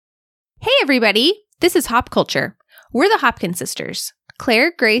everybody. This is Hop Culture. We're the Hopkins sisters,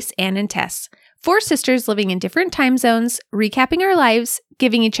 Claire, Grace, Anne, and Tess. 4 sisters living in different time zones, recapping our lives,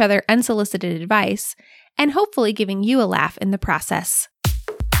 giving each other unsolicited advice, and hopefully giving you a laugh in the process.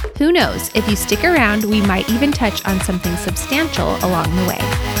 Who knows, if you stick around, we might even touch on something substantial along the way.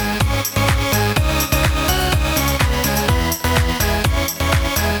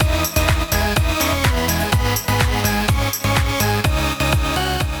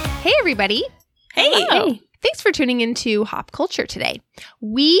 Hey, everybody. Hey. Thanks for tuning into Hop Culture today.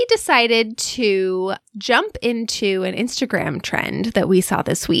 We decided to jump into an Instagram trend that we saw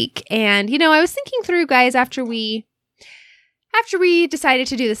this week. And, I was thinking through, guys, after we decided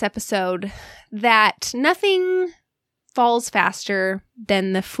to do this episode, that nothing falls faster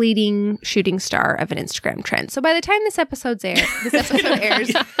than the fleeting shooting star of an Instagram trend. So by the time this episode airs,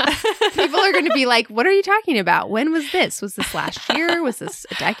 people are going to be like, what are you talking about? When was this? Was this last year? Was this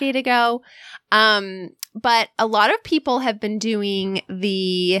a decade ago? But a lot of people have been doing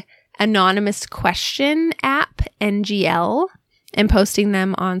the anonymous question app, NGL, and posting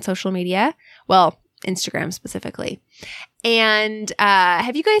them on social media. Well, Instagram specifically. And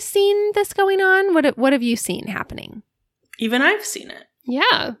have you guys seen this going on? What have you seen happening? Even I've seen it.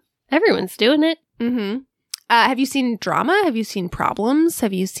 Yeah. Everyone's doing it. Mm-hmm. Have you seen drama? Have you seen problems?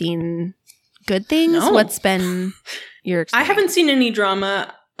 Have you seen good things? No. What's been your experience? I haven't seen any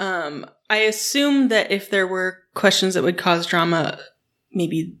drama. I assume that if there were questions that would cause drama,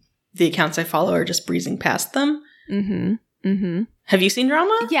 maybe the accounts I follow are just breezing past them. Mm-hmm. Mm-hmm. Have you seen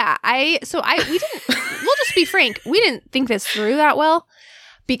drama? Yeah. we didn't, we'll just be frank, we didn't think this through that well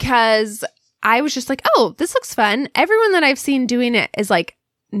because I was just like, oh, this looks fun. Everyone that I've seen doing it is like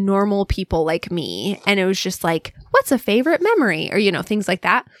normal people like me. And it was just like, what's a favorite memory? Or, things like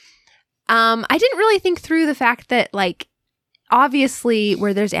that. I didn't really think through the fact that like, obviously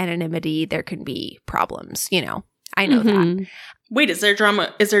where there's anonymity, there can be problems, I know that. Wait, is there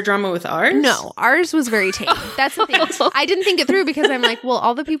drama with ours? No, ours was very tame. That's the thing. I didn't think it through because I'm like, well,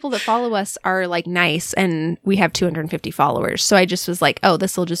 all the people that follow us are like nice and we have 250 followers. So I just was like, oh,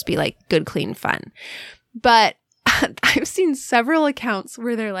 this will just be like good, clean fun. But I've seen several accounts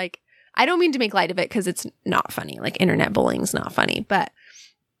where they're like, I don't mean to make light of it because it's not funny. Like internet bullying's not funny, but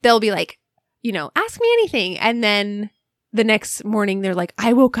they'll be like, ask me anything. And then the next morning they're like,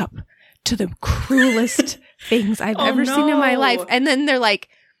 I woke up to the cruelest things I've ever seen in my life. And then they're like,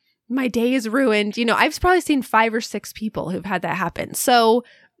 my day is ruined. I've probably seen 5 or 6 people who've had that happen. So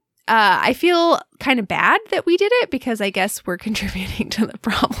I feel kind of bad that we did it because I guess we're contributing to the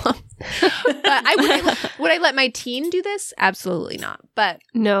problem. But would I let my teen do this? Absolutely not. But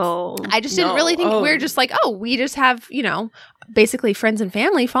no, I just didn't really think we're just like, oh, we just have, basically friends and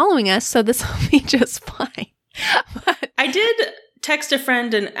family following us. So this will be just fine. But I did text a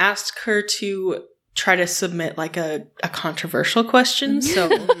friend and ask her to try to submit like a controversial question. So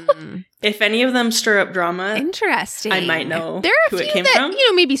if any of them stir up drama, interesting, I might know there are who a few it came that, from.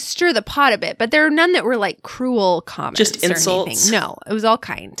 Maybe stir the pot a bit, but there are none that were like cruel comments. Just insults. Or anything. No, it was all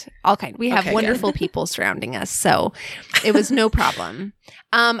kind. All kind. We have wonderful people surrounding us, so it was no problem.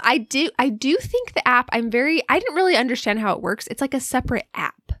 I do think the app, I didn't really understand how it works. It's like a separate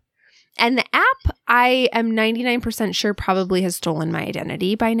app. And the app, I am 99% sure probably has stolen my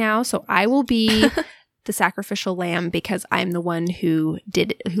identity by now. So I will be the sacrificial lamb because I'm the one who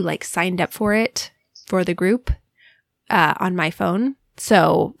signed up for it for the group on my phone.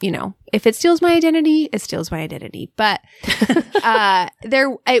 So, if it steals my identity, it steals my identity. But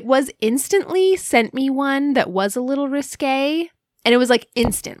it was instantly sent me one that was a little risque. And it was like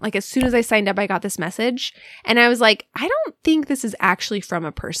instant. Like as soon as I signed up, I got this message. And I was like, I don't think this is actually from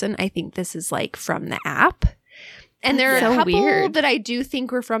a person. I think this is like from the app. And there are a couple that I do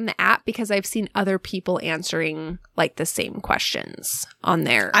think were from the app because I've seen other people answering like the same questions on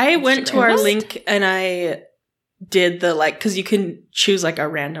there. I went to our link and I did the because you can choose like a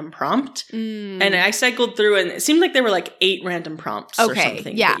random prompt. And I cycled through and it seemed like there were like 8 random prompts or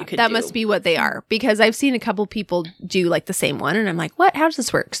something. Yeah, that you could that do. must be what they are because I've seen a couple people do like the same one and I'm like, what? How does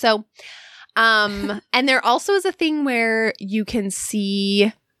this work? So, and there also is a thing where you can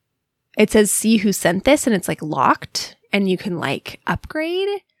see, it says see who sent this and it's like locked and you can like upgrade.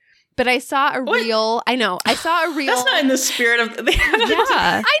 But I saw a reel. I know. I saw a reel. That's not in the spirit of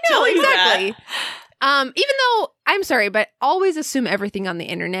Yeah, I know, exactly. That. Even though, I'm sorry, but always assume everything on the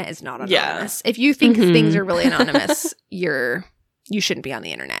internet is not anonymous. Yeah. If you think things are really anonymous, you shouldn't be on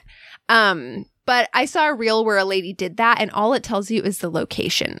the internet. But I saw a reel where a lady did that, and all it tells you is the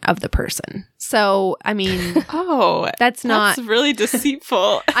location of the person. So, I mean, that's really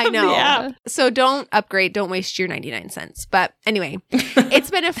deceitful. I know. Yeah. So don't upgrade. Don't waste your 99 cents. But anyway,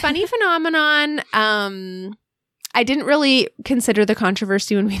 it's been a funny phenomenon. I didn't really consider the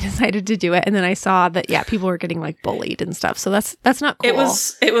controversy when we decided to do it, and then I saw that people were getting like bullied and stuff. So that's not cool.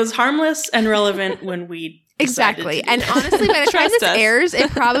 It was harmless and relevant when we exactly. And honestly, by the time this airs, it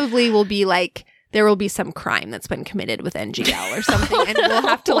probably will be like there will be some crime that's been committed with NGL or something, and we'll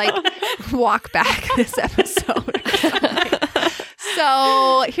have to like walk back this episode.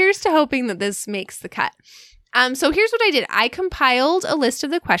 So here's to hoping that this makes the cut. So here's what I did. I compiled a list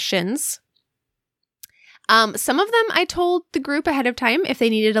of the questions. Some of them I told the group ahead of time if they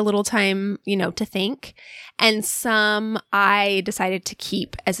needed a little time, to think. And some I decided to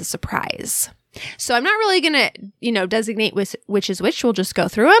keep as a surprise. So I'm not really going to, designate which is which. We'll just go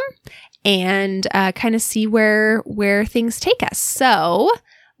through them and kind of see where things take us. So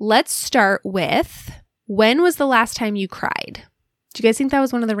let's start with, when was the last time you cried? Do you guys think that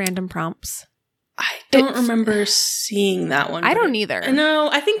was one of the random prompts? I don't remember seeing that one. I don't either. No,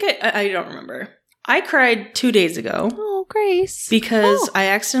 I think I don't remember. I cried 2 days ago. Oh, Grace. Because I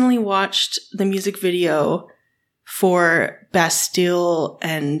accidentally watched the music video for Bastille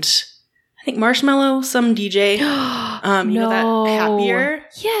and I think Marshmello, some DJ. You know that Happier?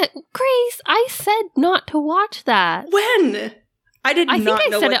 Yeah, Grace, I said not to watch that. When? I did not know what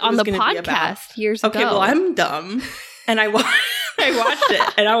it was going to be about. I think I said it on the podcast years ago. Okay, well, I'm dumb. And I watched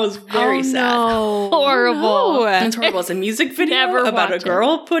it, and I was very sad. No. Horrible. It's horrible. It's a music video about a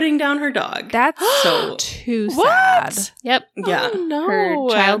girl putting down her dog. That's so too What? sad. Yep. Yeah. Oh, no. Her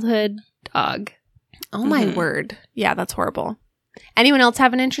childhood dog. Oh, my word. Yeah, that's horrible. Anyone else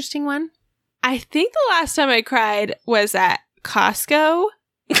have an interesting one? I think the last time I cried was at Costco.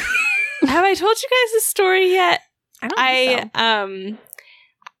 Have I told you guys this story yet? I don't think so.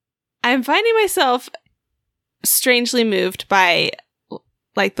 I'm finding myself strangely moved by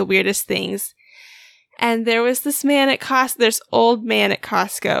like the weirdest things. And there was this man at Costco, this old man at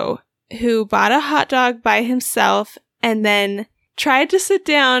Costco who bought a hot dog by himself and then tried to sit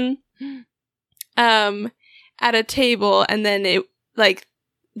down at a table, and then it like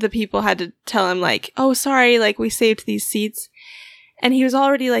the people had to tell him like, "Oh, sorry, like we saved these seats." And he was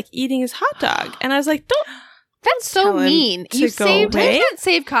already like eating his hot dog. And I was like, That's so tell him mean. to You go can't away.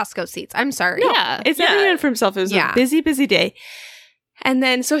 save Costco seats. I'm sorry. Yeah. It's not even for himself. It was a busy, busy day. And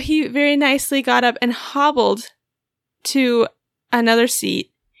then so he very nicely got up and hobbled to another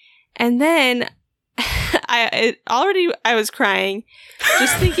seat. And then I was crying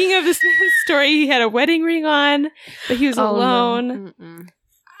just thinking of this man's story. He had a wedding ring on, but he was alone. No.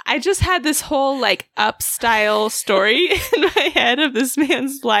 I just had this whole like up style story in my head of this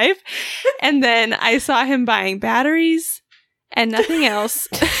man's life. And then I saw him buying batteries and nothing else.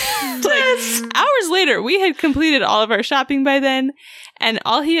 Like hours later, we had completed all of our shopping by then, and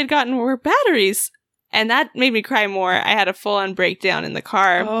all he had gotten were batteries. And that made me cry more. I had a full-on breakdown in the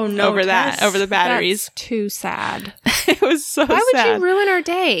car over the batteries. That's too sad. It was so sad. Why would you ruin our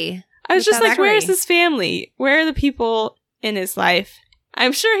day? I was just like, battery? where's his family? Where are the people in his life?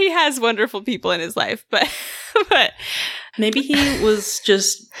 I'm sure he has wonderful people in his life, but maybe he was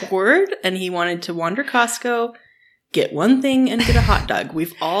just bored and he wanted to wander Costco, get one thing, and get a hot dog.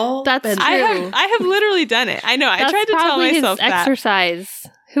 We've all been through. I have literally done it. I know. I tried to tell myself his exercise.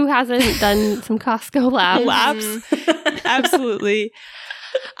 Who hasn't done some Costco laps? Laps? Absolutely.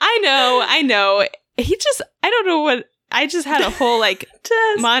 I know. He just, I don't know what, I just had a whole like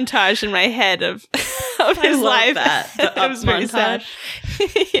montage in my head of his life. It was very sad.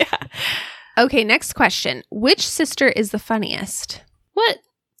 Yeah. Okay, next question. Which sister is the funniest? What?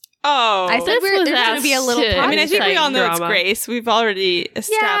 Oh. I said there's going to be a little I mean, I think we all know drama. It's Grace. We've already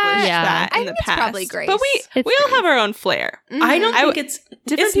established that in the past. It's probably Grace. But we all have our own flair. Mm-hmm. I don't think it's...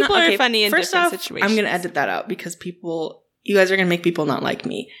 Different people are funny in first different off, situations. I'm going to edit that out because you guys are going to make people not like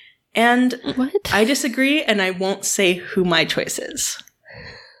me. And What? I disagree, and I won't say who my choice is.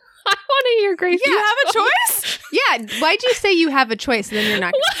 I want to hear Grace. You have a choice? Yeah, why'd you say you have a choice and then you're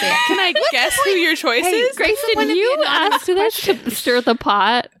not going to say it? Can I guess who your choice is? Grace, did you ask this to stir the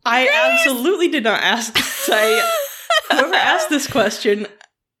pot? I absolutely did not ask this. Whoever asked this question,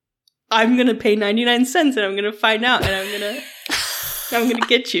 I'm going to pay 99 cents and I'm going to find out and I'm going to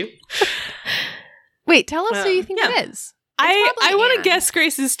get you. Wait, tell us who you think it is. I want to guess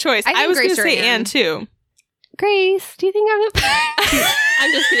Grace's choice. I was going to say Anne too. Grace, do you think I'm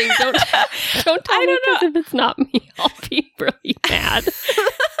I'm just kidding. Don't tell me, because if it's not me, I'll be really mad.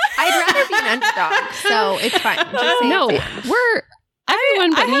 I'd rather be an underdog, so it's fine. Just say No, it's Anne.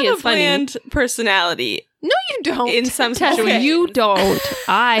 Everyone but me have is a funny. bland personality No, you don't. in some Tess, situations. you don't.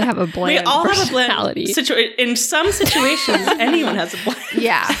 I have a We bland all have a personality. blend situation. In some situations, anyone has a blend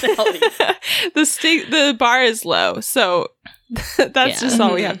Yeah. personality. The bar is low, so that's just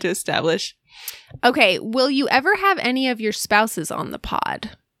all we have to establish. Okay, will you ever have any of your spouses on the pod?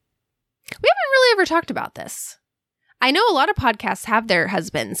 We haven't really ever talked about this. I know a lot of podcasts have their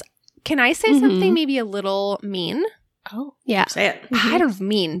husbands. Can I say something maybe a little mean? Oh, Yeah. Say it. I don't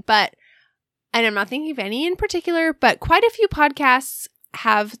mean, but, and I'm not thinking of any in particular, but quite a few podcasts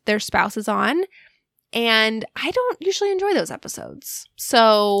have their spouses on, and I don't usually enjoy those episodes.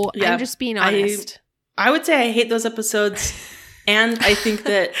 So Yeah, I'm just being honest. I would say I hate those episodes, and I think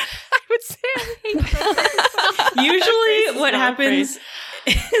that I would say I hate those. usually what happens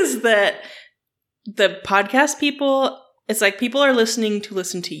is that the podcast people, it's like people are listening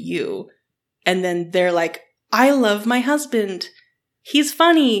to you, and then they're like, I love my husband. He's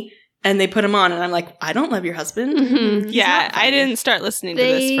funny. And they put him on, and I'm like, I don't love your husband. Mhm. He's yeah, not funny. I didn't start listening to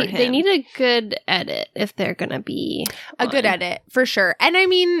this for him. They need a good edit if they're going to be A good on. edit, for sure. And I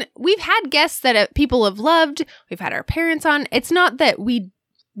mean, we've had guests that people have loved. We've had our parents on. It's not that we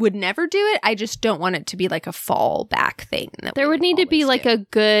would never do it. I just don't want it to be like a fallback thing. There would need to be like a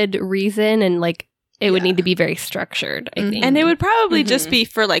good reason, and like it would Yeah. need to be very structured, I think. And it would probably just Mhm. be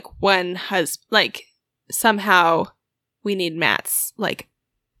for like one husband. Like somehow we need Matt's like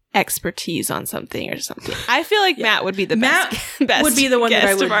expertise on something or something. I feel like Yeah. Matt would be the Matt best would be the one that I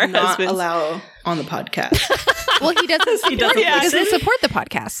guest of our would not husbands. allow on the podcast. Well, he doesn't He support, doesn't he doesn't listen. support the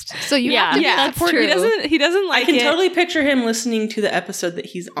podcast. So you Yeah. have to be Yeah, that's supportive. true. He doesn't I like can it. totally picture him listening to the episode that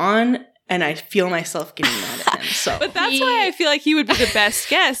he's on, and I feel myself getting mad at him. So But that's why I feel like he would be the best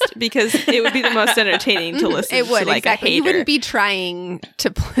guest, because it would be the most entertaining to listen It would, to, like exactly. a He hater. wouldn't be trying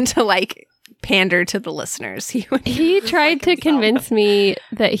to like pander to the listeners. He would. He tried to himself. convince me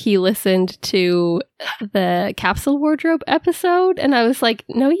that he listened to the capsule wardrobe episode, and I was like,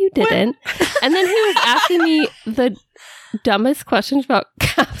 no, you didn't. And then he was asking me the dumbest questions about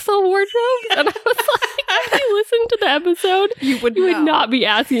capsule wardrobes, and I was like, if you listened to the episode, You would you would know. not be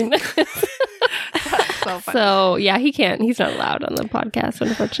asking this. That's so funny. So yeah, he can't. He's not allowed on the podcast,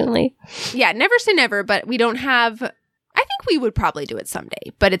 unfortunately. Yeah, never say never, but we don't have. I think we would probably do it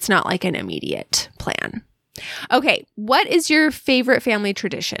someday, but it's not like an immediate plan. Okay, what is your favorite family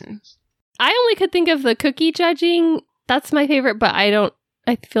tradition? I only could think of the cookie judging. That's my favorite, but I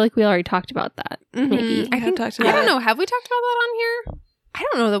feel like we already talked about that. Maybe. I think talked I about don't it. know. Have we talked about that on here? I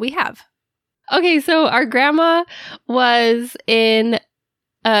don't know that we have. Okay, so our grandma was in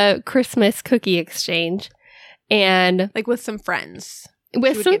a Christmas cookie exchange, and Like with some friends.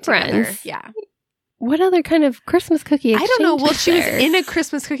 with She would some get together. friends. Yeah. What other kind of Christmas cookie I exchange? don't know. Well, is she was there? in a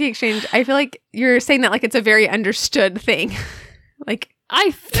Christmas cookie exchange. I feel like you're saying that like it's a very understood thing. Like,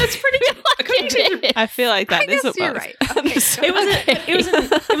 That's pretty good. I feel like that I is guess you're above. right. Okay, so-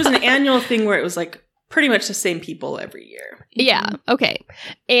 it was an annual thing where it was like pretty much the same people every year. Yeah. Okay.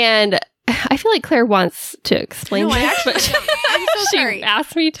 And I feel like Claire wants to explain No, I this, actually but don't. I'm so she sorry.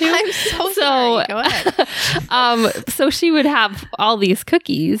 asked me to. I'm so sorry. Go ahead. So she would have all these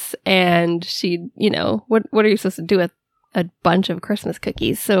cookies, and she'd, what are you supposed to do with a bunch of Christmas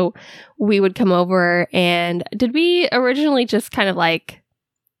cookies? So we would come over, and did we originally just kind of like,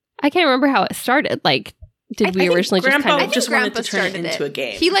 I can't remember how it started. Like, I did we think originally just Grandpa kind I of think just wanted Grandpa to turn it started into it. a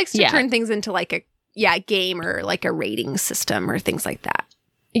game. He likes to Yeah. turn things into like a game or like a rating system or things like that.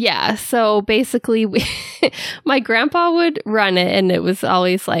 Yeah, so basically my grandpa would run it, and it was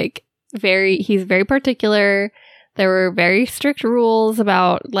always like he's very particular. There were very strict rules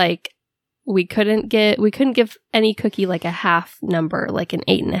about like we couldn't give any cookie like a half number, like an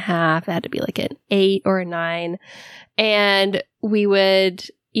 8.5. It had to be like an 8 or a 9. And we would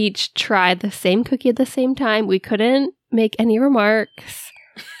each try the same cookie at the same time. We couldn't make any remarks.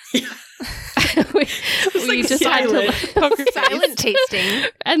 we like just had silent. to Silent tasting.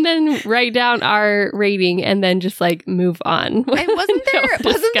 and then write down our rating and then just like move on. And wasn't No there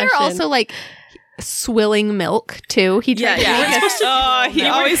discussion. also like swilling milk too? He tried to Yeah. make us Oh, he You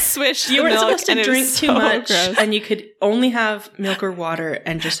were- always swished You the weren't milk, supposed to and it drink was too so much, gross. and you could only have milk or water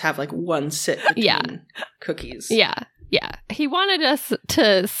and just have like one sip between Yeah. cookies. Yeah. He wanted us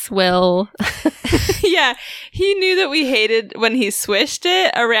to swill. Yeah, he knew that we hated when he swished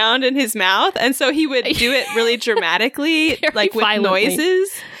it around in his mouth, and so he would do it really dramatically, Very like with violently. noises,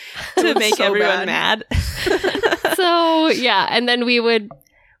 to was make so everyone bad. mad. So, yeah. And then we would,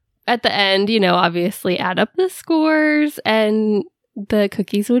 at the end, obviously add up the scores and the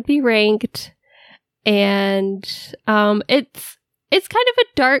cookies would be ranked. And it's kind of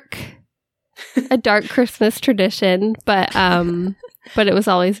a dark Christmas tradition, but But it was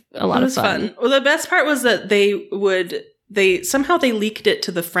always a lot of fun. Well, the best part was that they leaked it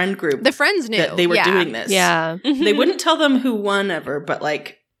to the friend group. The friends knew that they were doing this. Yeah. They wouldn't tell them who won ever, but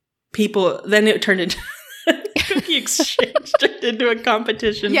like people, then it turned into cookie exchange, turned into a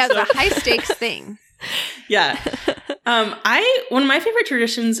competition. Yeah, it's a high stakes thing. Yeah. One of my favorite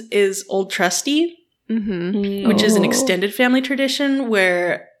traditions is Old Trusty, which is an extended family tradition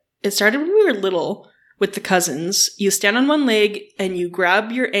where it started when we were little with the cousins. You stand on one leg and you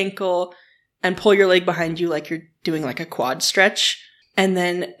grab your ankle and pull your leg behind you like you're doing like a quad stretch. And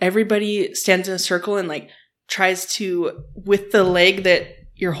then everybody stands in a circle and like tries to, with the leg that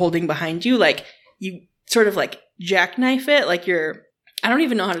you're holding behind you, like you sort of like jackknife it, like you're, I don't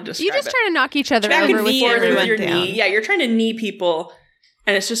even know how to describe it. You just try to knock each other Back over and with your down. knee. Yeah, you're trying to knee people,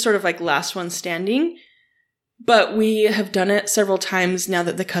 and it's just sort of like last one standing. But we have done it several times now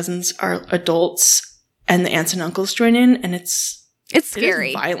that the cousins are adults and the aunts and uncles join in, and it's scary. It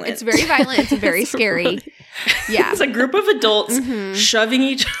is violent. It's very violent. It's very scary. Yeah. It's a group of adults shoving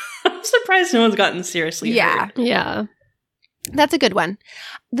each other. I'm surprised no one's gotten seriously hurt. Yeah. That's a good one.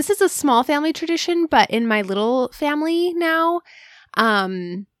 This is a small family tradition, but in my little family now,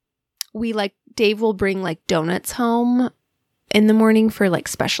 we like Dave will bring like donuts home in the morning for like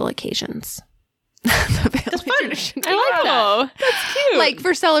special occasions. That's fun. Tradition. I like that. That's cute. Like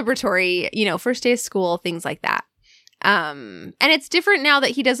for celebratory, first day of school, things like that. And it's different now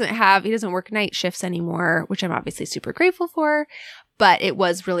that he doesn't work night shifts anymore, which I'm obviously super grateful for. But it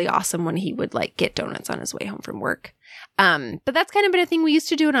was really awesome when he would like get donuts on his way home from work. But that's kind of been a thing. We used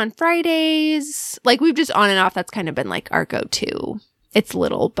to do it on Fridays. Like we've just on and off. That's kind of been like our go-to. It's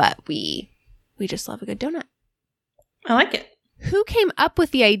little, but we just love a good donut. I like it. Who came up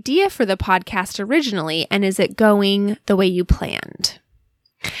with the idea for the podcast originally, and is it going the way you planned?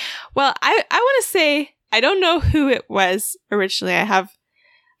 Well, I want to say I don't know who it was originally. I have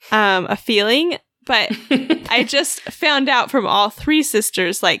a feeling, but I just found out from all three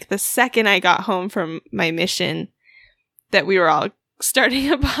sisters, like the second I got home from my mission, that we were all starting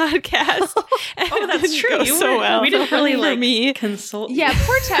a podcast. Oh, that's true. We didn't really consult. Yeah,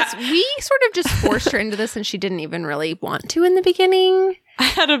 poor Tess. We sort of just forced her into this, and she didn't even really want to in the beginning. I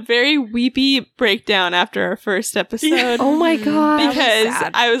had a very weepy breakdown after our first episode. Yeah. Oh my god!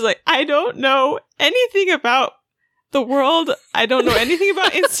 Because I was like, I don't know anything about the world. I don't know anything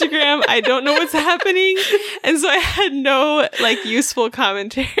about Instagram. I don't know what's happening. And so I had no like useful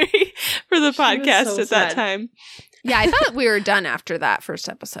commentary for the podcast at that time. Yeah, I thought we were done after that first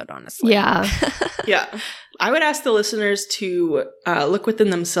episode, honestly. Yeah. Yeah. I would ask the listeners to look within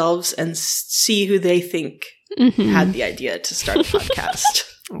themselves and see who they think had the idea to start a podcast.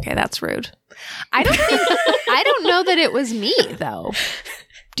 Okay, that's rude. I don't know that it was me, though.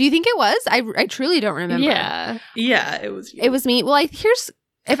 Do you think it was? I truly don't remember. Yeah. Yeah, it was you. It was me. Well,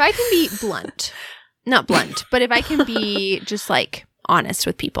 if I can be blunt, not blunt, but if I can be just like honest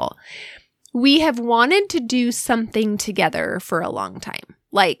with people, we have wanted to do something together for a long time.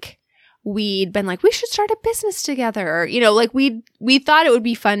 Like we'd been like, we should start a business together. Like we thought it would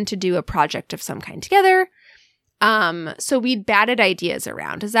be fun to do a project of some kind together. So we'd batted ideas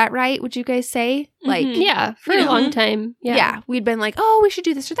around. Is that right? Would you guys say? Like, yeah, for a long time. Yeah. We'd been like, oh, we should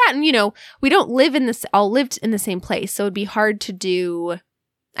do this or that. And, we don't live all lived in the same place. So it'd be hard to do.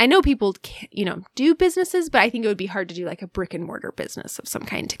 I know people, do businesses, but I think it would be hard to do like a brick and mortar business of some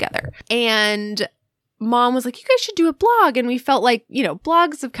kind together. And Mom was like, you guys should do a blog. And we felt like,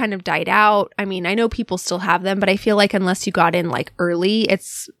 blogs have kind of died out. I mean, I know people still have them, but I feel like unless you got in like early,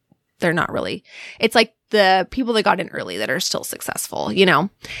 they're not really. It's like the people that got in early that are still successful,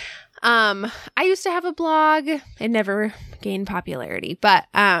 I used to have a blog. It never gained popularity, but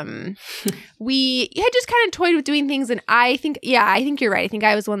we had just kind of toyed with doing things. And I think you're right. I think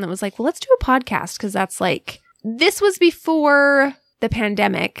I was the one that was like, well, let's do a podcast because that's like, this was before the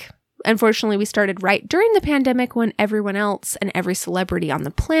pandemic. Unfortunately, we started right during the pandemic when everyone else and every celebrity on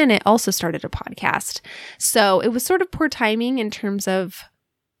the planet also started a podcast. So it was sort of poor timing in terms of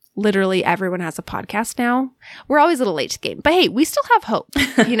literally everyone has a podcast now. We're always a little late to the game. But hey, we still have hope,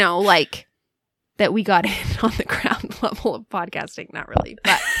 like that we got in on the ground level of podcasting. Not really.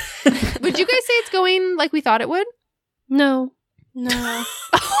 But would you guys say it's going like we thought it would? No.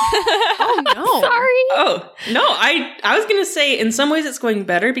 Oh, no. Sorry. Oh, no. I was going to say in some ways it's going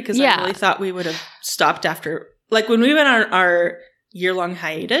better because I really thought we would have stopped after. Like when we went on our year-long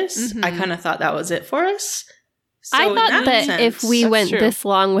hiatus, I kind of thought that was it for us. So I thought that if we went true. this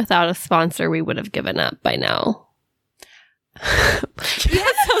long without a sponsor, we would have given up by now.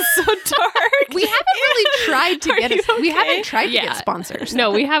 That sounds so dark. We haven't really tried to Are get you we haven't okay? tried to Yeah. get sponsors.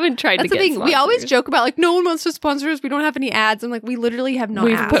 No, we haven't tried That's to the get thing. We always sponsors. joke about like no one wants to sponsor us. We don't have any ads. I'm like, we literally have no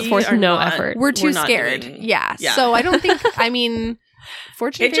We've ads. put forth We are no not- effort. We're too not scared. doing- Yeah. Yeah. So I don't think. I mean,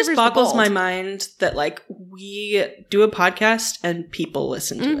 fortune It just favors the boggles bold. my mind that like we do a podcast and people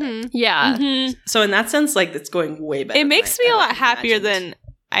listen to it. Mhm. Yeah. Mhm. So in that sense, like it's going way better. It than makes I me a ever lot happier imagined. than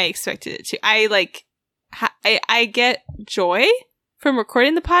I expected it to. I like, I get joy from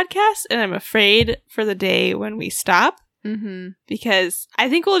recording the podcast, and I'm afraid for the day when we stop, Mhm. because I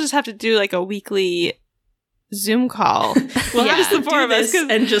think we'll just have to do like a weekly Zoom call. Well, Yeah. just the Do four of us. this 'Cause-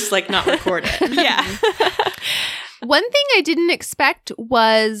 and just like not record it. yeah. One thing I didn't expect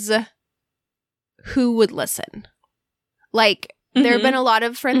was who would listen. Like, there have Mhm. been a lot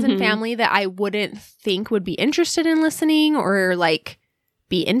of friends and Mhm. family that I wouldn't think would be interested in listening or like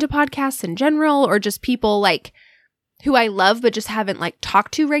be into podcasts in general, or just people like who I love but just haven't like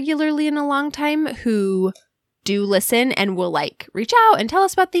talked to regularly in a long time who do listen and will like reach out and tell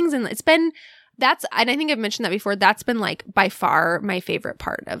us about things. And and I think I've mentioned that before. That's been like by far my favorite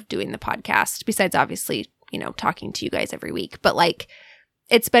part of doing the podcast, besides obviously, talking to you guys every week. But like,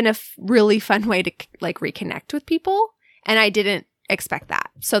 it's been a really fun way to like reconnect with people. And I didn't expect that.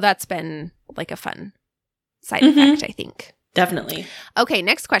 So that's been like a fun side Mhm. effect, I think. Definitely. Okay,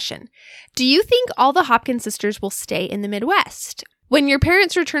 next question. Do you think all the Hopkins sisters will stay in the Midwest? When your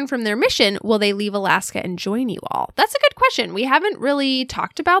parents return from their mission, will they leave Alaska and join you all? That's a good question. We haven't really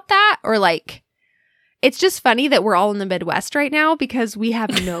talked about that, or like, it's just funny that we're all in the Midwest right now because we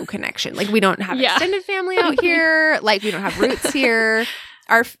have no connection. Like, we don't have Yeah. extended family out here. Like, we don't have roots here.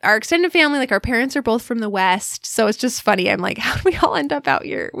 Our extended family, like our parents are both from the West. So it's just funny. I'm like, how do we all end up out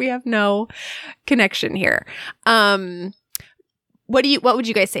here? We have no connection here. What would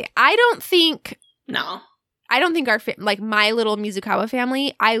you guys say? I don't think No. our like my little Mizukawa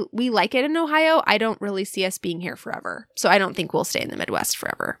family, we like it in Ohio. I don't really see us being here forever. So I don't think we'll stay in the Midwest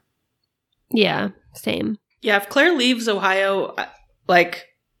forever. Yeah. Same. Yeah, if Claire leaves Ohio, like,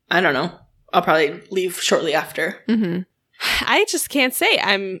 I don't know. I'll probably leave shortly after. Mm-hmm. I just can't say.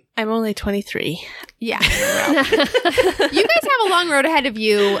 I'm only 23. Yeah. You guys have a long road ahead of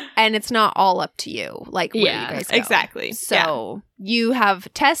you, and it's not all up to you. Like, where Yeah, you guys go. Exactly. So you have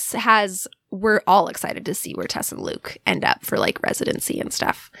we're all excited to see where Tess and Luke end up for like residency and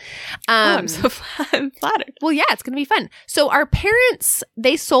stuff. I'm I'm flattered. Well, yeah, it's going to be fun. So our parents,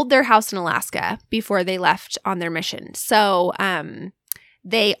 they sold their house in Alaska before they left on their mission. So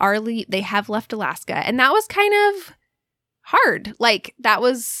they have left Alaska, and that was kind of hard. Like, that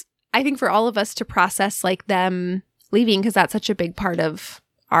was, I think, for all of us to process like them leaving, because that's such a big part of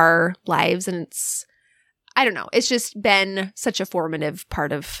our lives, and I don't know, it's just been such a formative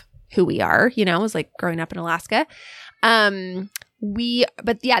part of who we are, is like growing up in Alaska.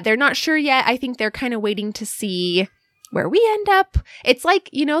 But yeah, they're not sure yet. I think they're kind of waiting to see where we end up. It's like,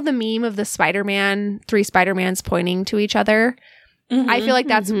 the meme of the three Spider-Mans pointing to each other. I feel like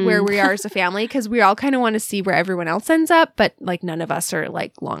that's Mhm. where we are as a family, because we all kind of want to see where everyone else ends up, but like none of us are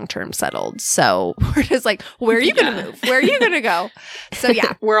like long-term settled. So we're just like, where are you going to move? Where are you going to go? So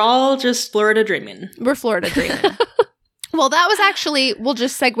yeah, We're all just Florida dreaming. we're Florida dreaming. Well, that was actually, we'll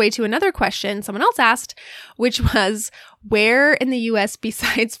just segue to another question someone else asked, which was, where in the U.S.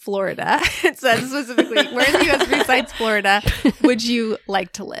 besides Florida, it says specifically, where in the U.S. besides Florida would you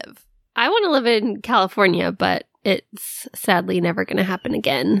like to live? I want to live in California, but it's sadly never going to happen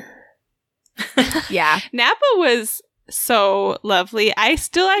again. Yeah. Napa was so lovely. I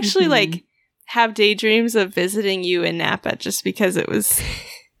still actually like have daydreams of visiting you in Napa just because it was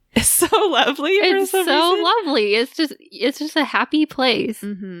so lovely. It's for so some reason. lovely. It's just a happy place.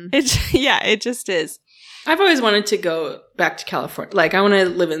 Mm-hmm. It just is. I've always wanted to go back to California. Like, I want to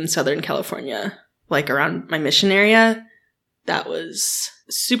live in Southern California, like around my mission area. That was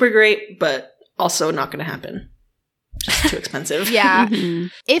super great, but also not going to happen. Just too expensive. Yeah. Mhm.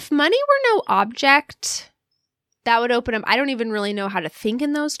 If money were no object, that would open up. I don't even really know how to think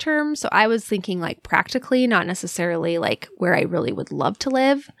in those terms. So I was thinking like practically, not necessarily like where I really would love to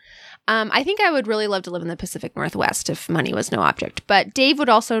live. I think I would really love to live in the Pacific Northwest if money was no object. But Dave would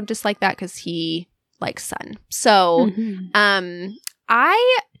also dislike that because he likes sun. So Mhm.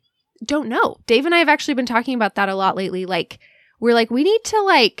 I don't know. Dave and I have actually been talking about that a lot lately. Like, we're like, we need to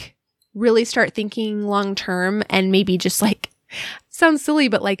like really start thinking long term, and maybe just like, sounds silly,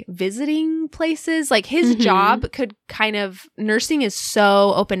 but like visiting places. Like, his Mhm. job could kind of, nursing is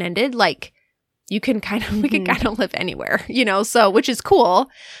so open ended. Like, you can kind of, we can Mhm. kind of live anywhere, so, which is cool,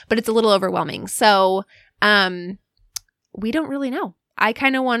 but it's a little overwhelming. So, we don't really know. I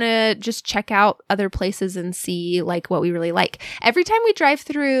kind of want to just check out other places and see like what we really like. Every time we drive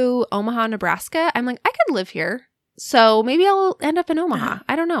through Omaha, Nebraska, I'm like, I could live here. So maybe I'll end up in Omaha.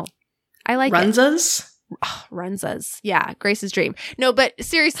 I don't know. I like Runzas? Runzas. Yeah, Grace's dream. No, but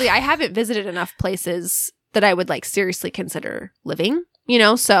seriously, I haven't visited enough places that I would like seriously consider living, you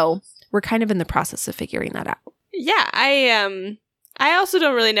know? So we're kind of in the process of figuring that out. Yeah, I also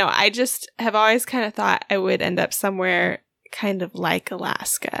don't really know. I just have always kind of thought I would end up somewhere kind of like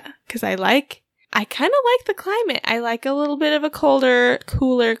Alaska because I kind of like the climate. I like a little bit of a colder,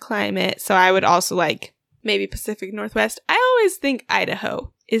 cooler climate. So I would also like maybe Pacific Northwest. I always think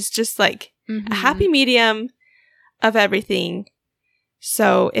Idaho is just like a happy medium of everything.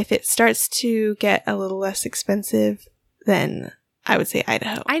 So if it starts to get a little less expensive, then I would say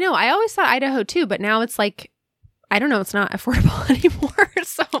Idaho. I know. I always thought Idaho too, but now it's like, I don't know, it's not affordable anymore.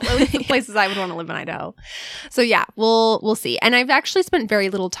 So at least the places I would want to live in Idaho. So yeah, we'll see. And I've actually spent very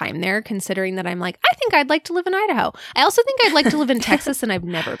little time there, considering that I'm like, I think I'd like to live in Idaho. I also think I'd like to live in Texas, and I've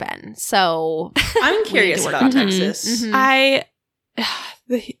never been. So I'm curious about Texas.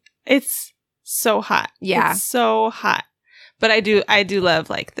 It's so hot. Yeah. It's so hot. But I do love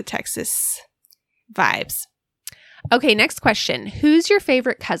like the Texas vibes. Okay, next question. Who's your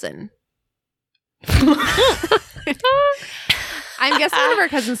favorite cousin? I'm guessing one of our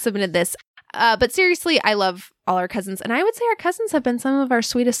cousins submitted this. But seriously, I love all our cousins. And I would say our cousins have been some of our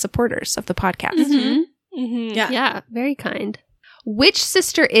sweetest supporters of the podcast. Yeah, very kind. Which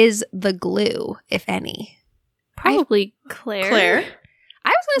sister is the glue, if any? Probably Claire. Claire? I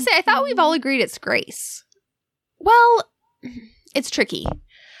was going to say, I thought we've all agreed it's Grace. Well, it's tricky.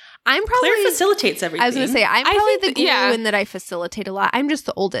 I'm probably... Claire facilitates everything. I was going to say, I'm probably the glue yeah. in that I facilitate a lot. I'm just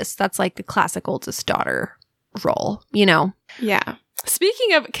the oldest. That's like the classic oldest daughter role, you know? Yeah.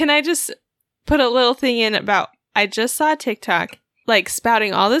 Speaking of, can I just put a little thing in about, I just saw TikTok, like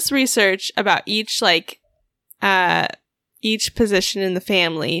spouting all this research about each position in the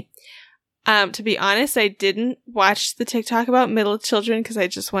family. To be honest, I didn't watch the TikTok about middle children because I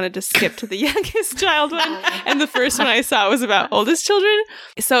just wanted to skip to the youngest child one. And the first one I saw was about oldest children.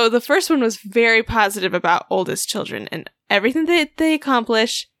 So the first one was very positive about oldest children and everything that they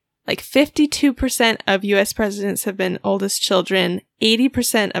accomplish. Like 52% of US presidents have been oldest children,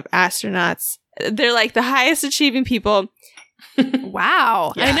 80% of astronauts. They're like the highest achieving people.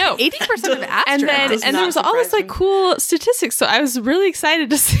 Wow. Yeah. I know. 80% of astronauts. And there was all this like cool statistics. So I was really excited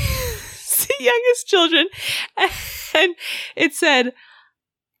to see youngest children. And it said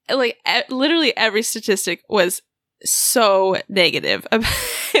like literally every statistic was so negative.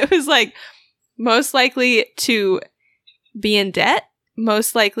 It was like most likely to be in debt,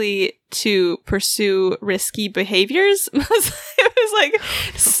 most likely to pursue risky behaviors. It was like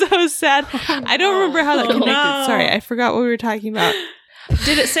so sad. I don't remember how that connected. No. Sorry, I forgot what we were talking about.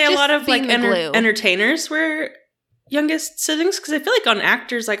 Did it say a Just lot of like being the glue. entertainers were youngest siblings? Because I feel like on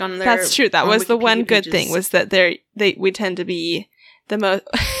actors, like on their That's true. That on was the Wikipedia one good pages- thing was that we tend to be the most.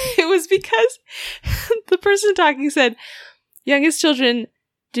 It was because the person talking said youngest children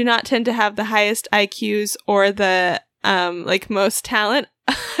do not tend to have the highest IQs or the like most talent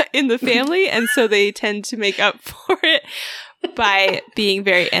in the family, and so they tend to make up for it by being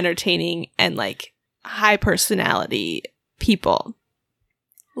very entertaining and like high personality people.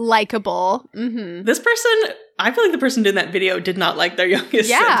 Likable. Mm-hmm. This person, I feel like the person doing that video did not like their youngest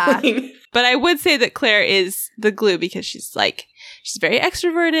Yeah. sibling. But I would say that Claire is the glue because she's very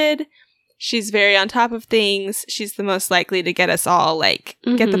extroverted. She's very on top of things. She's the most likely to get us all like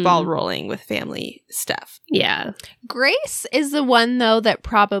get the ball rolling with family stuff. Yeah. Grace is the one, though, that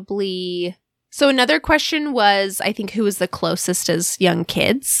probably... So another question was, I think, who was the closest as young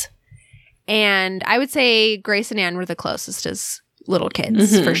kids? And I would say Grace and Anne were the closest as little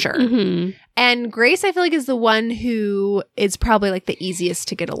kids, for sure. Mm-hmm. And Grace, I feel like, is the one who is probably like the easiest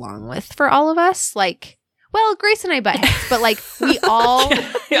to get along with for all of us. Like, well, Grace and I butt heads, but like we all, we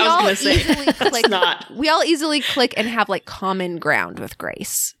I was all gonna say, easily that's click. not. We all easily click and have like common ground with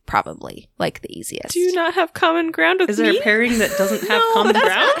Grace. Probably like the easiest. Do you not have common ground with Is there me? a pairing that doesn't have No, common that's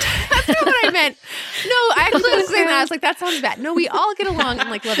ground? That's not what I meant. No, I actually was saying that. I was like, that sounds bad. No, we all get along and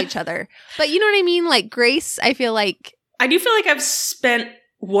like love each other. But you know what I mean? Like Grace, I feel like I do feel like I've spent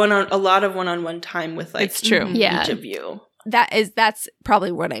a lot of one-on-one time with like It's true. Mhm. Yeah. each of you. that's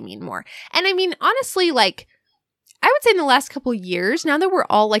probably what I mean more. And I mean, honestly, like I would say in the last couple years, now that we're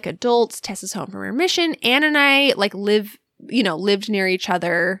all like adults, Tessa's home from her mission, Anne and I like lived near each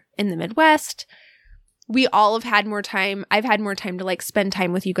other in the Midwest. We all have had more time. I've had more time to like spend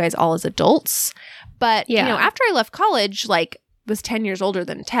time with you guys all as adults. But, Yeah. you know, after I left college, like was 10 years older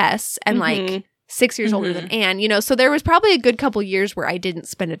than Tess and like 6 years older than Anne, you know, so there was probably a good couple years where I didn't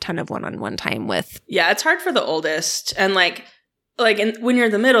spend a ton of one-on-one time with. Yeah, it's hard for the oldest. And when you're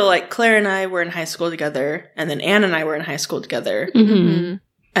in the middle, like Claire and I were in high school together, and then Anne and I were in high school together. Mm-hmm.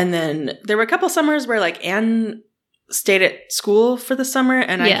 And then there were a couple summers where like Anne stayed at school for the summer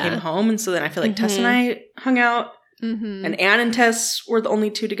and I came home. And so then I feel like Tess and I hung out. And Anne and Tess were the only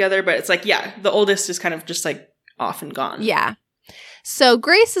two together. But it's like, yeah, the oldest is kind of just like off and gone. Yeah. So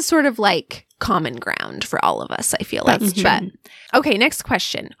Grace is sort of like common ground for all of us, I feel like. That's true. But okay, next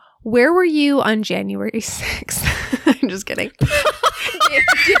question. Where were you on January 6th? I'm just kidding.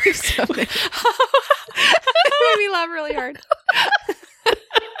 Dave, so many. It made me laugh really hard.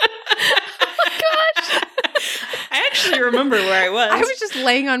 Gosh. I actually remember where I was. I was just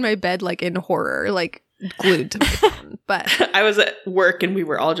laying on my bed like in horror, like glued to my phone. But I was at work and we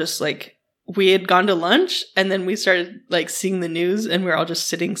were all just like, we had gone to lunch and then we started like seeing the news and we were all just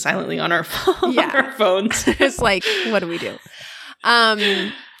sitting silently on our, on our phones. It's like, what do we do?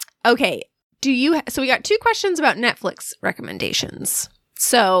 Okay. So we got 2 questions about Netflix recommendations.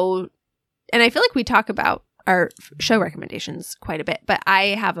 So, and I feel like we talk about our show recommendations quite a bit, but I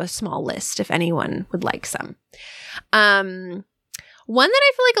have a small list if anyone would like some. One that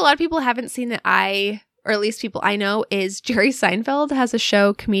I feel like a lot of people haven't seen that or at least people I know, is Jerry Seinfeld has a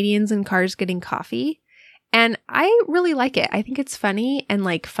show, Comedians in Cars Getting Coffee. And I really like it. I think it's funny and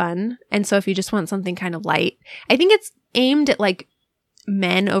like fun. And so if you just want something kind of light, I think it's aimed at like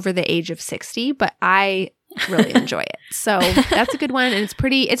men over the age of 60, but I really enjoy it. So that's a good one. And it's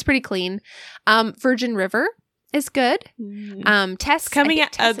pretty clean. Virgin River is good. Tess coming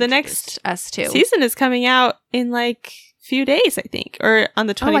out Tess the next us too. season is coming out in like few days, I think, or on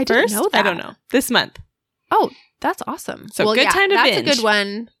the 21st. I didn't know that. I don't know. This month. Oh, that's awesome. So good time to binge. That's a good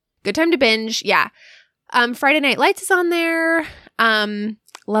one. Good time to binge. Yeah. Friday Night Lights is on there.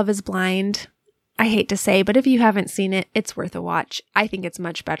 Love is Blind. I hate to say, but if you haven't seen it, it's worth a watch. I think it's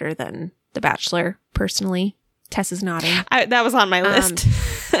much better than The Bachelor, personally. Tess is nodding. That was on my list.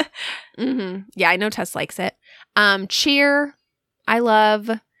 Yeah, I know Tess likes it. Cheer, I love.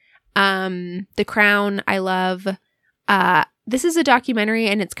 The Crown, I love. This is a documentary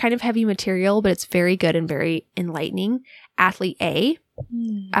and it's kind of heavy material, but it's very good and very enlightening. Athlete A.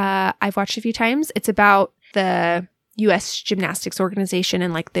 I've watched a few times. It's about the U.S. gymnastics organization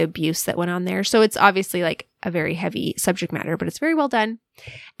and like the abuse that went on there. So it's obviously like a very heavy subject matter, but it's very well done.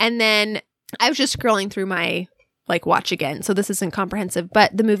 And then I was just scrolling through my like watch again. So this isn't comprehensive,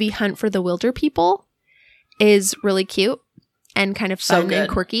 but the movie Hunt for the Wilder People is really cute and kind of fun and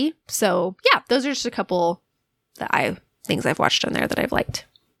quirky. So yeah, those are just a couple things I've watched on there that I've liked.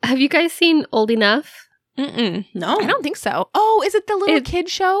 Have you guys seen Old Enough? No. I don't think so. Oh, is it the little kid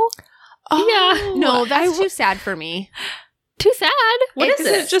show? Oh, yeah. No, that's too sad for me. Too sad? What is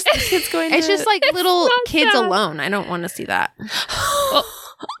it? Just the kids going It's just like little kids sad. alone. I don't want to see that.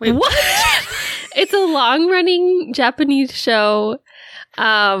 Wait, what? It's a long-running Japanese show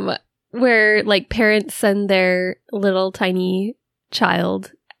where like parents send their little tiny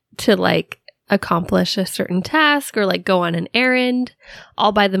child to like accomplish a certain task or like go on an errand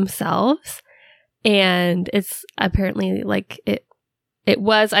all by themselves. And it's apparently like it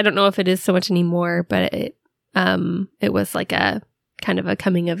was, I don't know if it is so much anymore, but it was like a kind of a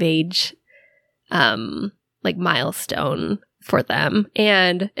coming of age like milestone for them.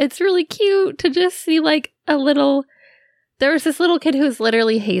 And it's really cute to just see like there was this little kid who was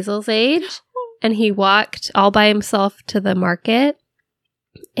literally Hazel's age, and he walked all by himself to the market,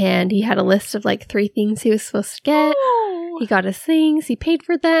 and he had a list of like 3 things he was supposed to get. Oh. He got his things, he paid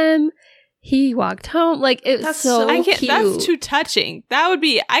for them, he walked home. Like it was so cute. That's too touching. That would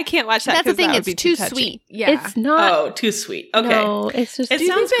be, I can't watch that. That's the thing, that it's would be too touching. sweet. Yeah. It's not. Oh, too sweet. Okay. No, it's just. It Do you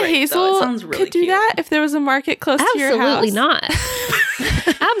think sounds that great, Hazel though. It sounds really could do cute. that if there was a market close to your house? Absolutely not.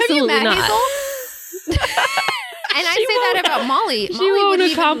 Absolutely met not. Hazel? And I say that about Molly. She Molly won't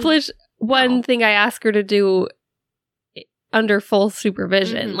wouldn't accomplish one thing I ask her to do under full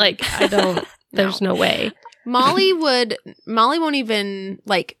supervision. Mhm. Like I don't. There's no way. Molly won't even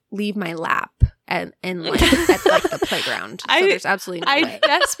like leave my lap and like at like the playground. So there's absolutely no I way.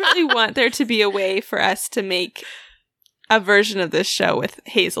 desperately want there to be a way for us to make a version of this show with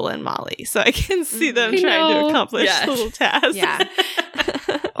Hazel and Molly, so I can see them I trying know. to accomplish Yeah. little tasks. Yeah.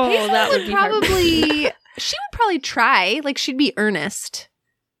 Oh, Hazel that would be hard. she would probably try. Like she'd be earnest.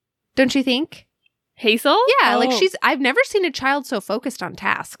 Don't you think? Hazel? Yeah, like Oh. I've never seen a child so focused on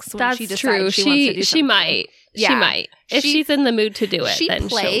tasks when That's she decides true. she wants to do She something. might. Yeah. She might. If She- she's in the mood to do it, She then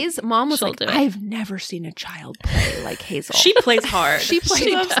plays. Mom was she'll like, do it. I've never seen a child play like Hazel. She plays hard. She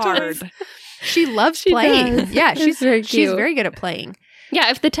plays loves hard. toys. She loves She playing. does. Yeah, It's she's very she's cute. very good at playing. Yeah,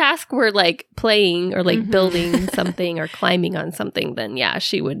 if the task were like playing or like building something or climbing on something, then yeah,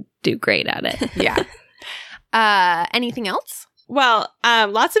 she would do great at it. Yeah. Anything else? Well,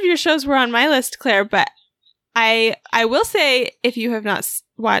 lots of your shows were on my list, Claire, but I will say if you have not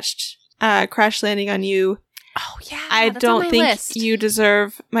watched Crash Landing on You, Oh yeah, I that's on don't my think list. you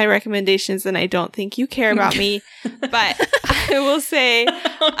deserve my recommendations, and I don't think you care about me. But I will say,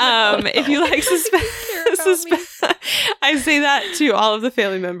 if you like suspense, I say that to all of the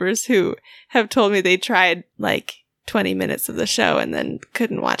family members who have told me they tried like 20 minutes of the show and then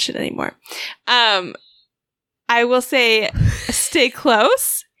couldn't watch it anymore. I will say, Stay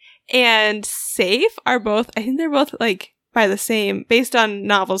Close and Safe are both. I think they're both like based on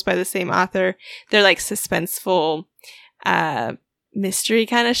novels by the same author. They're like suspenseful, mystery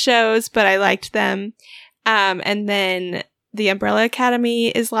kind of shows, but I liked them. And then The Umbrella Academy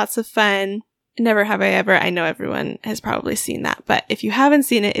is lots of fun. Never Have I Ever. I know everyone has probably seen that, but if you haven't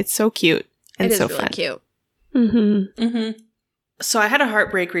seen it, it's so cute and It is so really fun. cute. So I had a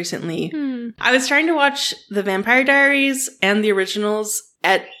heartbreak recently. I was trying to watch The Vampire Diaries and the originals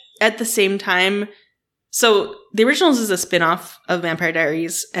at the same time. So the originals is a spin-off of Vampire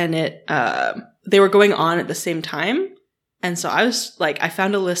Diaries, and they were going on at the same time. And so I was like, I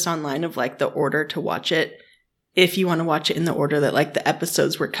found a list online of like the order to watch it if you want to watch it in the order that like the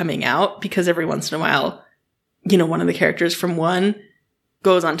episodes were coming out, because every once in a while, you know, one of the characters from one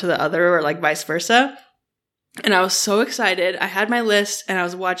goes on to the other or like vice versa. And I was so excited. I had my list and I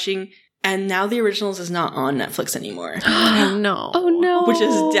was watching, and now the originals is not on Netflix anymore. Oh no. Oh no. Which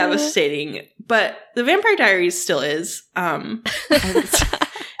is devastating. But The Vampire Diaries still is. And it's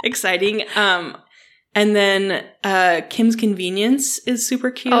exciting. And then Kim's Convenience is super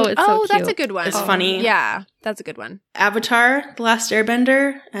cute. Oh, it's so cute. That's a good one. It's funny. Yeah, that's a good one. Avatar, The Last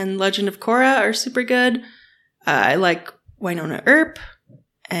Airbender, and Legend of Korra are super good. I like Winona Earp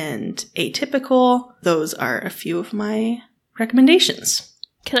and Atypical. Those are a few of my recommendations.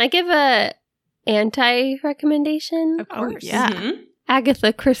 Can I give a anti-recommendation? Of course. Oh, yeah. Mhm.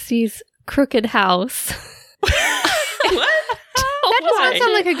 Agatha Christie's Crooked House. What? That does not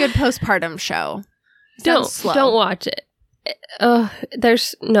sound like a good postpartum show. Sounds slow. Don't watch it.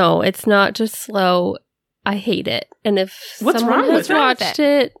 It's not just slow. I hate it. And if What's someone wrong has with watched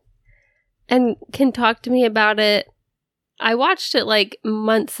it and can talk to me about it, I watched it like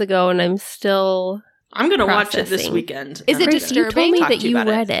months ago, and I'm still. I'm going to watch it this processing. weekend. Is it I'm Chris, gonna- you told me talk that to you you about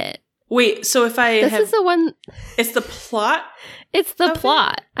it. read it. Wait, so if I This have... is the one. It's the plot? It's the Okay.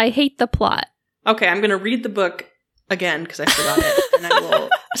 plot. I hate the plot. Okay, I'm going to read the book again because I forgot it, and I will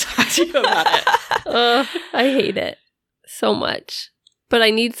talk to you about it. I hate it so much. But I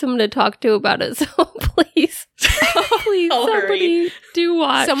need someone to talk to about it, so please, please, I'll somebody do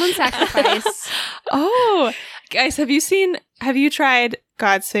watch. Someone sacrifice. Oh, guys, have you tried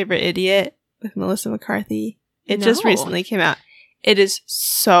God's Favorite Idiot with Melissa McCarthy? It just No. recently came out. It is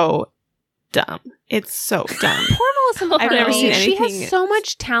so dumb. It's so dumb. Poor Melissa McCarthy. I've never seen She anything- has so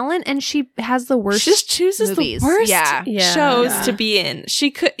much talent, and she has the worst. She just chooses movies. the worst Yeah. Yeah. shows Yeah. to be in.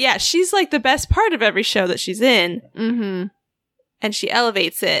 She's like the best part of every show that she's in, Mm-hmm. and she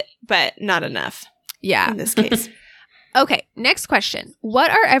elevates it, but not enough Yeah. in this case. Okay. Next question.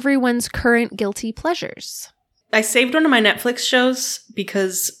 What are everyone's current guilty pleasures? I saved one of my Netflix shows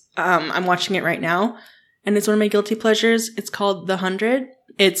because I'm watching it right now, and it's one of my guilty pleasures. It's called The 100.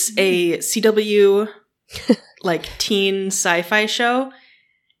 It's a CW like teen sci-fi show,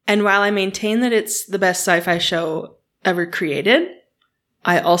 and while I maintain that it's the best sci-fi show ever created,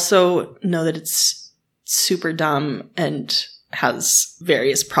 I also know that it's super dumb and has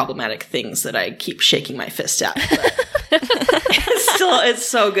various problematic things that I keep shaking my fist at. But it's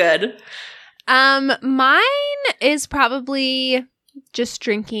so good. Mine is probably just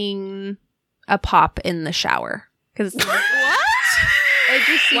drinking a pop in the shower. Because what? It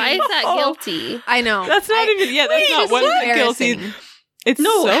just Why is that Oh. guilty? I know. That's not even. Yeah, that's not one of the guilty. embarrassing. It's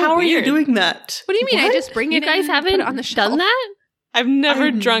No, so how are you weird. doing that? What do you mean? I What? just bring You it guys in and haven't put it on the shelf. done that? I've never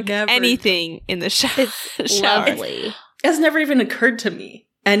I've drunk never- anything in the shower. shower. Lovely. It's never even occurred to me.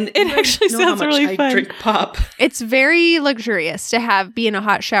 And It you guys actually know sounds how much really I fun. drink pop. It's very luxurious to be in a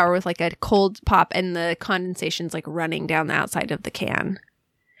hot shower with like a cold pop and the condensation's like running down the outside of the can.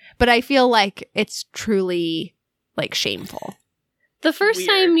 But I feel like it's truly like shameful. The first Weird.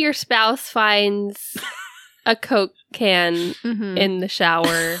 time your spouse finds a Coke can Mm-hmm. in the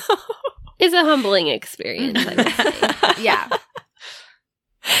shower is a humbling experience, I would say. Yeah.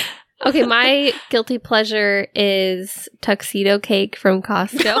 Okay, my guilty pleasure is tuxedo cake from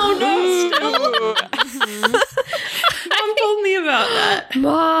Costco. Oh, no, Mhm. I told me about that.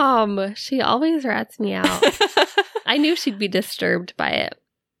 Mom, she always rats me out. I knew she'd be disturbed by it.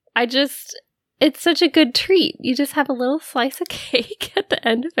 It's such a good treat. You just have a little slice of cake at the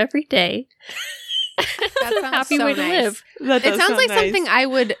end of every day. That sounds happy so way nice. to live. That It does sounds sound like nice. something I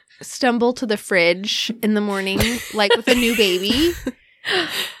would stumble to the fridge in the morning, like with a new baby,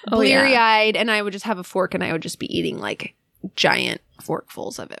 bleary-eyed, and I would just have a fork and I would just be eating like giant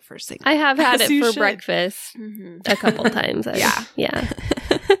forkfuls of it first thing. I have had As it you for should. breakfast Mm-hmm. a couple times. Yeah. Yeah.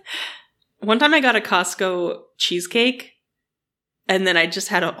 One time I got a Costco cheesecake, and then I just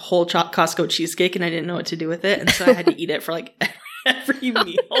had a whole Costco cheesecake, and I didn't know what to do with it, and so I had to eat it for like every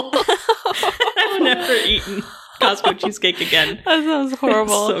meal. I've never eaten Costco cheesecake again. That sounds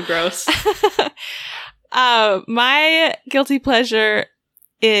horrible. It's so gross. My guilty pleasure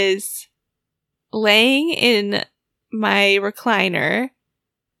is laying in my recliner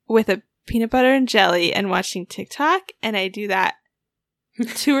with a peanut butter and jelly and watching TikTok, and I do that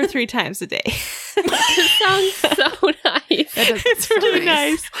 2 or 3 times a day. It sounds so nice. That does It's sound really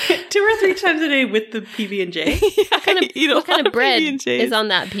nice. nice. 2 or 3 times a day with the PB&J. What kind of bread is on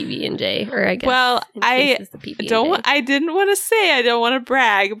that PB&J? Or I guess Well, in I case it's the PB&J. I didn't want to say, I don't want to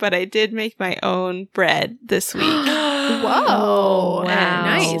brag, but I did make my own bread this week. Whoa. Wow.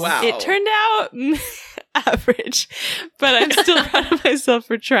 Nice. Wow. It turned out average, but I'm still proud of myself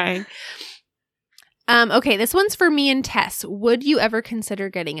for trying. Okay, this one's for me and Tess. Would you ever consider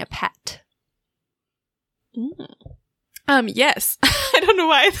getting a pet? Yes. I don't know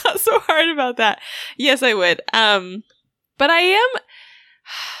why I thought so hard about that. Yes, I would. But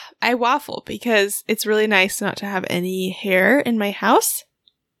I waffle because it's really nice not to have any hair in my house.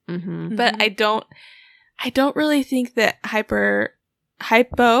 Mm-hmm. But I don't really think that hypoallergen.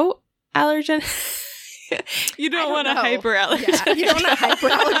 You don't want a hyperallergenic. Yeah, you don't want a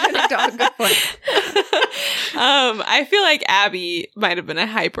hyperallergenic dog. Good point. I feel like Abby might have been a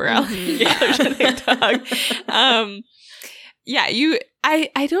hyperallergenic dog.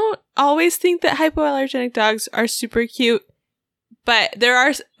 I don't always think that hypoallergenic dogs are super cute, but there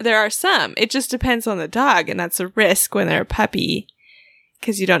are some. It just depends on the dog, and that's a risk when they're a puppy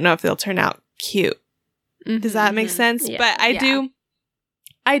because you don't know if they'll turn out cute. Does that make sense? Yeah. But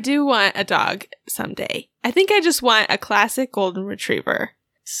I do want a dog someday. I think I just want a classic golden retriever.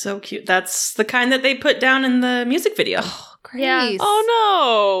 So cute. That's the kind that they put down in the music video. Oh, Yeah. Grace.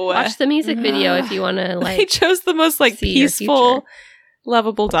 Oh no! Watch the music video if you want to I like. chose the most like see your peaceful, future.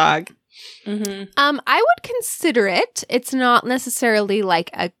 lovable dog. Mm-hmm. I would consider it. It's not necessarily like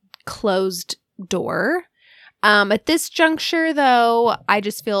a closed door. At this juncture, though, I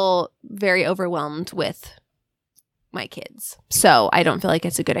just feel very overwhelmed with my kids. So I don't feel like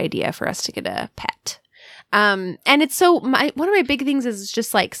it's a good idea for us to get a pet. And it's one of my big things is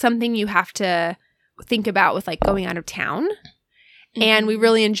just like something you have to think about with like going out of town. And we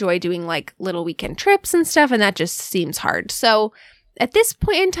really enjoy doing like little weekend trips and stuff. And that just seems hard. So at this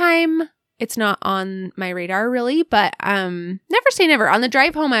point in time, it's not on my radar really, but never say never. On the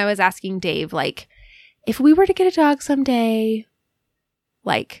drive home, I was asking Dave, like, if we were to get a dog someday,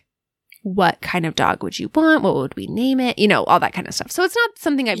 like, what kind of dog would you want? What would we name it? You know, all that kind of stuff. So it's not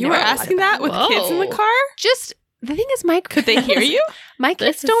something I've You never were thought asking about. that with kids in the Whoa. car? Just the thing is, my Could they hear you? My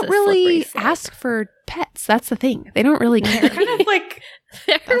kids This is don't a slippery really slope. ask for pets. That's the thing. They don't really care. They're kind of like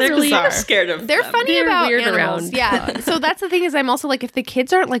They're they're really bizarre. Scared of They're them. funny They're about weird animals. around Yeah. dogs. So that's the thing is I'm also like, if the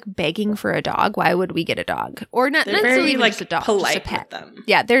kids aren't like begging for a dog, why would we get a dog? Or not They're necessarily very even like just a dog, polite just a pet. with them.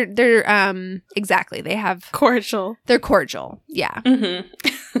 Yeah, they're exactly. They have Cordial. they're cordial. Yeah.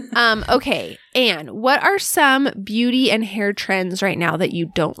 Mm-hmm. Okay. Anne, what are some beauty and hair trends right now that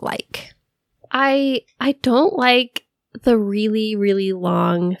you don't like? I don't like the really, really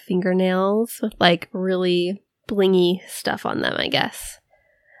long fingernails with like really blingy stuff on them, I guess.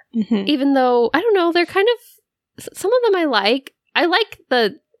 Mm-hmm. Even though, I don't know, they're kind of, some of them I like. I like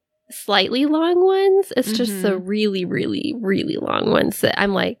the slightly long ones. It's just the really, really, really long ones that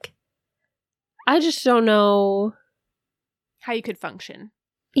I'm like, I just don't know. How you could function.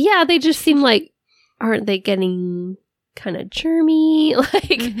 Yeah, they just seem like, aren't they getting kind of germy?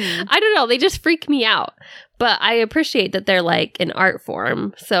 Like, I don't know. They just freak me out. But I appreciate that they're like an art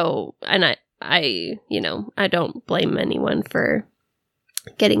form. So, and I, you know, I don't blame anyone for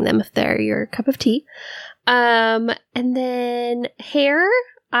getting them if they're your cup of tea. And then hair,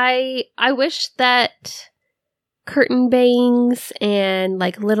 I wish that curtain bangs and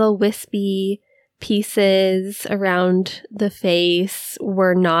like little wispy pieces around the face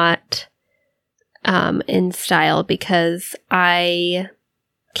were not in style because I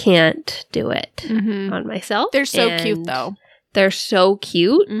can't do it on myself. They're so And cute though. They're so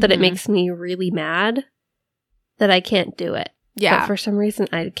cute that it Mhm. makes me really mad that I can't do it. Yeah. But for some reason,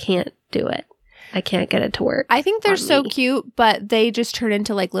 I can't do it. I can't get it to work. I think they're on so me. cute, but they just turn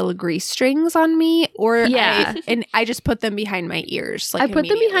into like little grease strings on me. Or Yeah. I just put them behind my ears. Like I put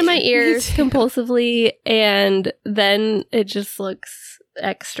them behind my immediately. ears compulsively, and then it just looks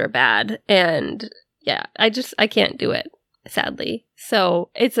extra bad. And yeah, I can't do it, sadly. So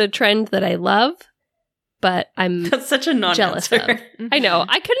it's a trend that I love, but I'm That's such a jealous non-answer. of. I know.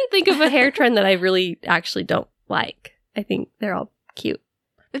 I couldn't think of a hair trend that I really actually don't like. I think they're all cute.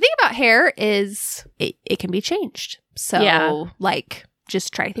 The thing about hair is it can be changed. So, Yeah. like,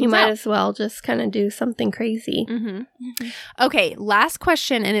 just try things You might out. as well just kind of do something crazy. Mm-hmm. Okay, last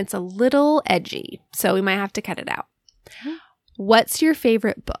question, and it's a little edgy, so we might have to cut it out. What's your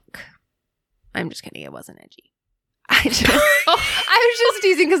favorite book? I'm just kidding. It wasn't edgy. I was just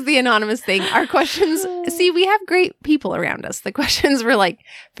teasing because the anonymous thing. Our questions, see, we have great people around us. The questions were like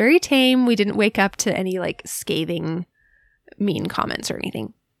very tame. We didn't wake up to any like scathing, mean comments or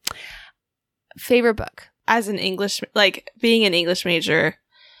anything. Favorite book? As an English, like being an English major,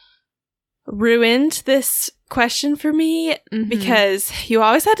 ruined this question for me Mhm. because you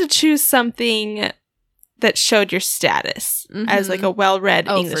always had to choose something that showed your status as like a well-read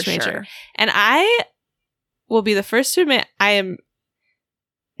English major. Sure. And I will be the first to admit I am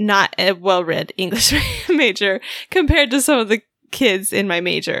not a well-read English major compared to some of the kids in my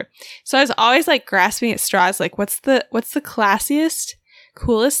major. So I was always like grasping at straws, like what's the classiest,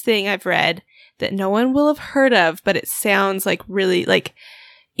 coolest thing I've read that no one will have heard of, but it sounds like really like,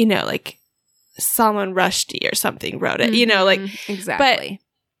 you know, like Salman Rushdie or something wrote it, you know, like exactly.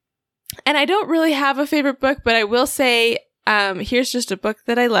 and I don't really have a favorite book, but I will say, here's just a book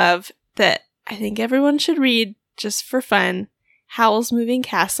that I love that I think everyone should read just for fun. Howl's Moving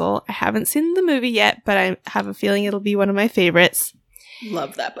Castle. I haven't seen the movie yet, but I have a feeling it'll be one of my favorites.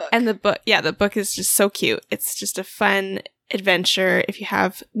 Love that book. And the book is just so cute. It's just a fun adventure. If you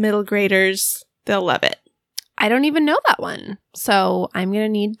have middle graders, they'll love it. I don't even know that one. So I'm going to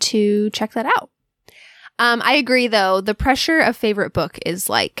need to check that out. I agree, though. The pressure of favorite book is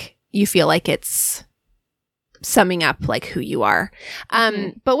like, you feel like it's summing up like who you are.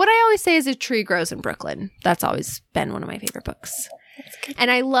 But what I always say is A Tree Grows in Brooklyn. That's always been one of my favorite books. And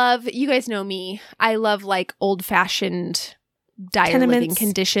I love, you guys know me, I love like old fashioned dire living Tenements.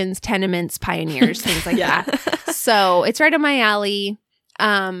 conditions, tenements, pioneers, things like Yeah. that. So it's right up my alley.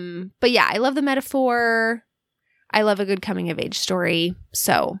 But yeah, I love the metaphor. I love a good coming of age story.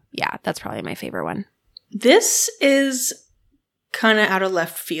 So yeah, that's probably my favorite one. This is kind of out of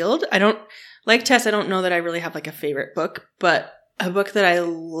left field. I don't, like Tess, I don't know that I really have like a favorite book, but a book that I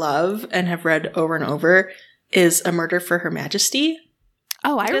love and have read over and over is A Murder for Her Majesty.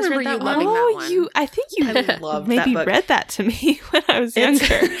 Oh, I You guys remember read you that one? loving that one. I think you I love maybe that book. read that to me when I was It's-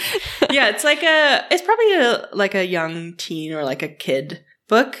 younger. Yeah, it's probably a young teen or like a kid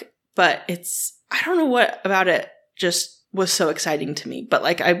book, but I don't know what about it just was so exciting to me, but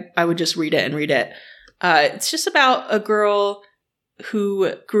like I would just read it and read it. It's just about a girl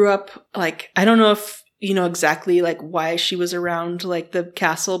who grew up, like, I don't know if you know exactly like why she was around like the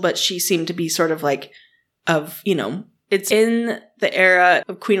castle, but she seemed to be sort of like it's in the era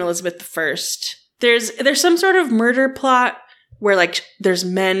of Queen Elizabeth I. There's some sort of murder plot where like there's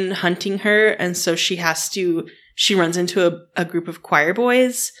men hunting her, and so she runs into a group of choir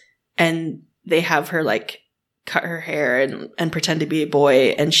boys, and they have her like cut her hair and pretend to be a boy,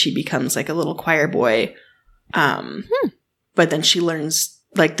 and she becomes like a little choir boy. But then she learns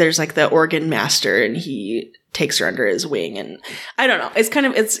like there's like the organ master, and he takes her under his wing, and I don't know.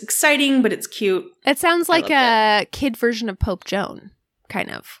 It's exciting, but it's cute. It sounds like loved a kid version of Pope Joan,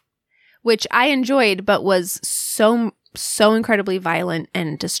 kind of, which I enjoyed, but was so incredibly violent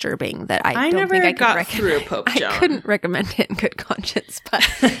and disturbing that I don't never think I could got recommend. through Pope Joan. I couldn't recommend it in good conscience, but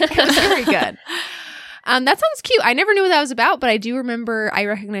it was very good. That sounds cute. I never knew what that was about, but I do remember I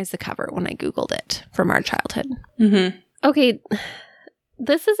recognized the cover when I Googled it from our childhood. Mm-hmm. Okay,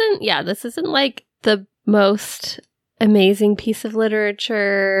 this isn't like the most amazing piece of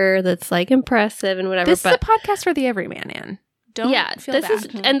literature that's like impressive and whatever. This but is a podcast for the everyman, Anne. Don't feel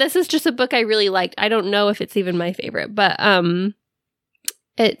bad. This is just a book I really liked. I don't know if it's even my favorite, but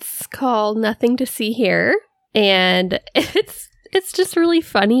it's called Nothing to See Here, and it's just really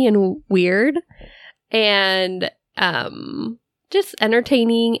funny and weird and just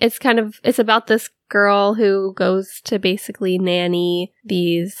entertaining. It's about this girl who goes to basically nanny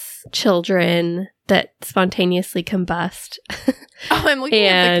these children that spontaneously combust. Oh, I'm looking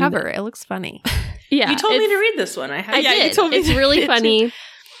at the cover. It looks funny. Yeah, You told me to read this one. I did. you told me it's to really read it too. funny.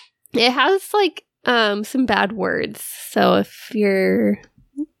 It has like some bad words, so if you're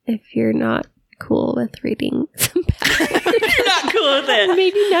not cool with reading some You're not cool with it.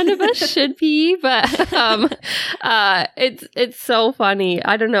 Maybe none of us should be, but it's so funny.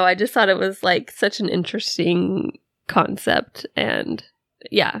 I don't know. I just thought it was like such an interesting concept, and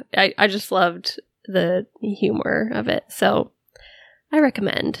yeah, I just loved the humor of it. So I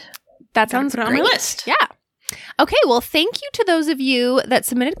recommend. That sounds put it great. on my list. Yeah. Okay, well, thank you to those of you that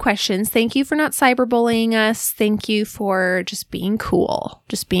submitted questions. Thank you for not cyberbullying us. Thank you for just being cool.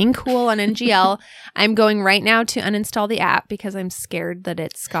 Just being cool on NGL. I'm going right now to uninstall the app because I'm scared that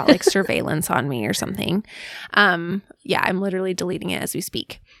it's got like surveillance on me or something. Yeah, I'm literally deleting it as we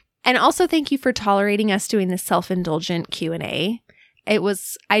speak. And also thank you for tolerating us doing this self-indulgent Q&A.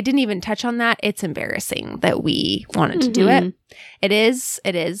 I didn't even touch on that. It's embarrassing that we wanted to do it. It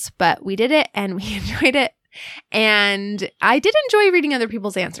is, but we did it and we enjoyed it. And I did enjoy reading other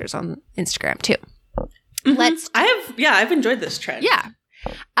people's answers on Instagram too. I've enjoyed this trend. Yeah.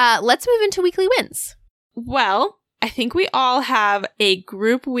 Let's move into weekly wins. Well, I think we all have a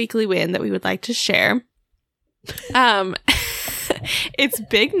group weekly win that we would like to share. It's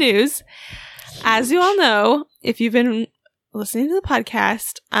big news. As you all know, if you've been listening to the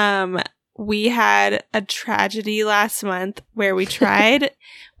podcast, we had a tragedy last month where we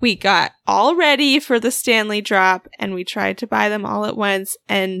got all ready for the Stanley drop and we tried to buy them all at once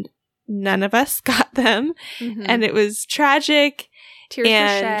and none of us got them. Mm-hmm. And it was tragic. Tears were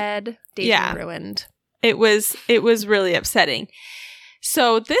shed. Days were ruined. It was really upsetting.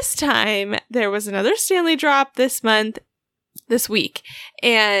 So this time there was another Stanley drop this week.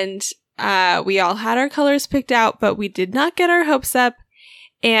 And we all had our colors picked out, but we did not get our hopes up.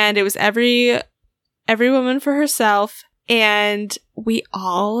 And it was every woman for herself. And we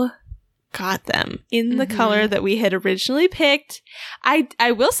all got them in the color that we had originally picked.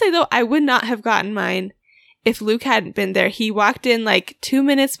 I will say, though, I would not have gotten mine if Luke hadn't been there. He walked in like 2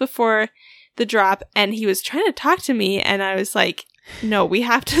 minutes before the drop and he was trying to talk to me. And I was like, no, we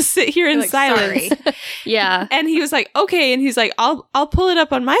have to sit here in silence. Sorry. Yeah. And he was like, okay. And he's like, I'll pull it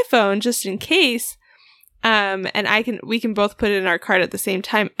up on my phone just in case. And we can both put it in our cart at the same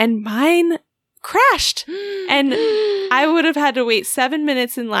time. And mine crashed. And I would have had to wait 7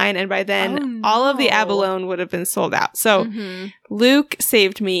 minutes in line. And by then all of the abalone would have been sold out. So Luke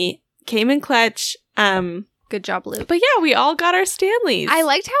saved me, came in clutch. Good job, Luke. But yeah, we all got our Stanleys. I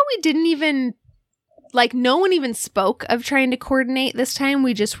liked how we didn't even, like, no one even spoke of trying to coordinate this time.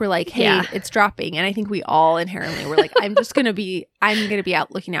 We just were like, hey, it's dropping. And I think we all inherently were like, I'm going to be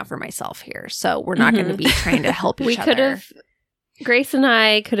out looking out for myself here. So we're not going to be trying to help each other. Grace and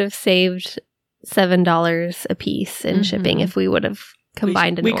I could have saved $7 a piece in shipping if we would have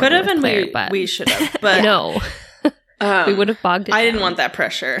combined an order. We could have, and Claire, we should have. But no. We would have bogged it I down. didn't want that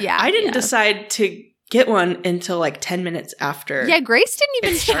pressure. Yeah. I didn't decide to get one until like 10 minutes after. Yeah, Grace didn't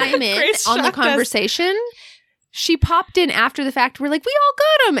even chime in Grace on the shocked us. conversation. She popped in after the fact. We're like, we all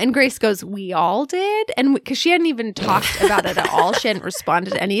got them. And Grace goes, we all did? And because she hadn't even talked about it at all. She hadn't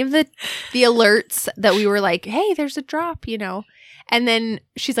responded to any of the alerts that we were like, hey, there's a drop, you know. And then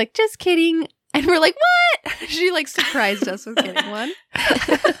she's like, just kidding. And we're like, what? She like surprised us with getting one.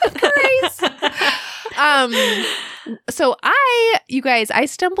 Grace. So I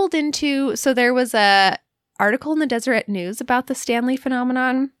stumbled into, so there was a article in the Deseret News about the Stanley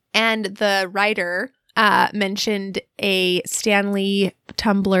phenomenon, and the writer mentioned a Stanley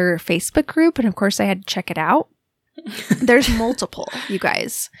Tumblr Facebook group, and of course I had to check it out. There's multiple, you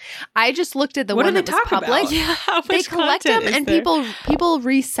guys. I just looked at the What one do that they was talk public. about? Yeah, how They much collect them content and is there? people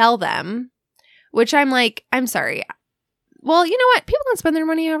resell them, which I'm like, I'm sorry. Well, you know what? People can spend their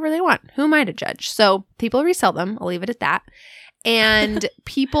money however they want. Who am I to judge? So people resell them. I'll leave it at that. And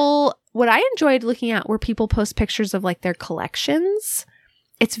what I enjoyed looking at were people post pictures of like their collections.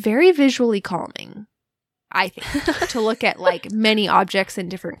 It's very visually calming, I think, to look at like many objects in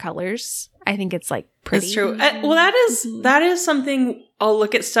different colors. I think it's like pretty. That's true. Well, that is something. I'll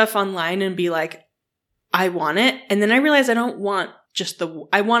look at stuff online and be like, I want it. And then I realize I don't want just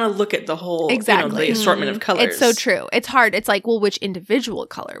I want to look at the whole, Exactly. the assortment of colors. It's so true. It's hard. It's like, well, which individual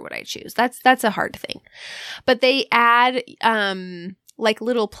color would I choose? That's a hard thing. But they add like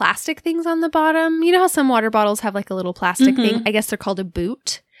little plastic things on the bottom. You know how some water bottles have like a little plastic thing? I guess they're called a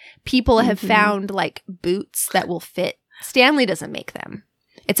boot. People have found like boots that will fit. Stanley doesn't make them.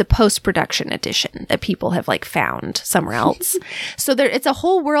 It's a post-production edition that people have like found somewhere else. So it's a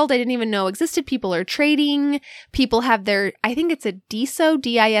whole world I didn't even know existed. People are trading. People have I think it's a DISO,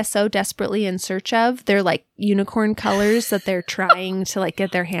 desperately in search of. They're like unicorn colors that they're trying to like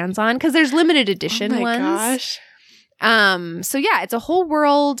get their hands on because there's limited edition ones. Gosh. So yeah, it's a whole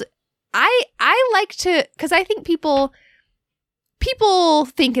world. I like to, because I think people people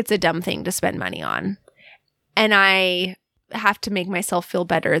think it's a dumb thing to spend money on. And I have to make myself feel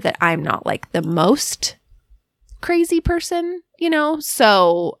better that I'm not like the most crazy person, you know?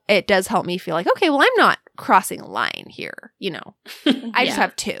 So it does help me feel like, okay, well, I'm not crossing a line here, you know? I just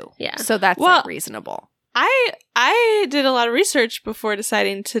have 2. Yeah. So that's like reasonable. I did a lot of research before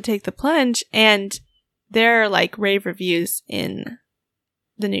deciding to take the plunge, and there are like rave reviews in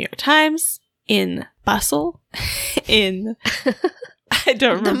the New York Times, in Bustle, in I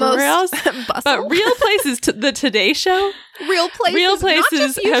don't remember where else, but Real Places, the Today Show, Real Places, not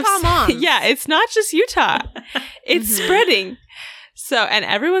just Utah moms. Yeah, it's not just Utah; it's spreading. So, and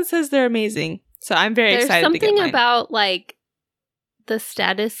everyone says they're amazing. So I'm very excited to get mine. There's something about like the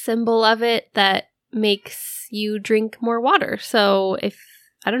status symbol of it that makes you drink more water. So if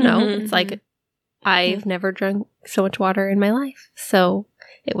I don't know, it's like I've never drunk so much water in my life. So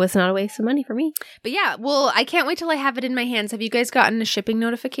it was not a waste of money for me. But yeah, well, I can't wait till I have it in my hands. Have you guys gotten a shipping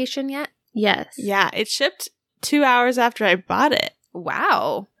notification yet? Yes. Yeah, it shipped 2 hours after I bought it.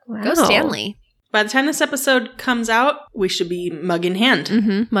 Wow. Go Stanley. By the time this episode comes out, we should be mug in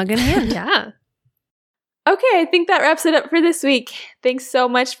hand. Mug in hand. Yeah. Okay, I think that wraps it up for this week. Thanks so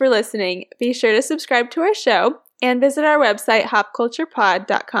much for listening. Be sure to subscribe to our show and visit our website,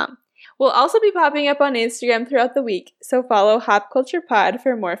 hopculturepod.com. We'll also be popping up on Instagram throughout the week, so follow Hop Culture Pod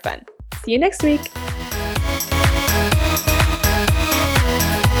for more fun. See you next week.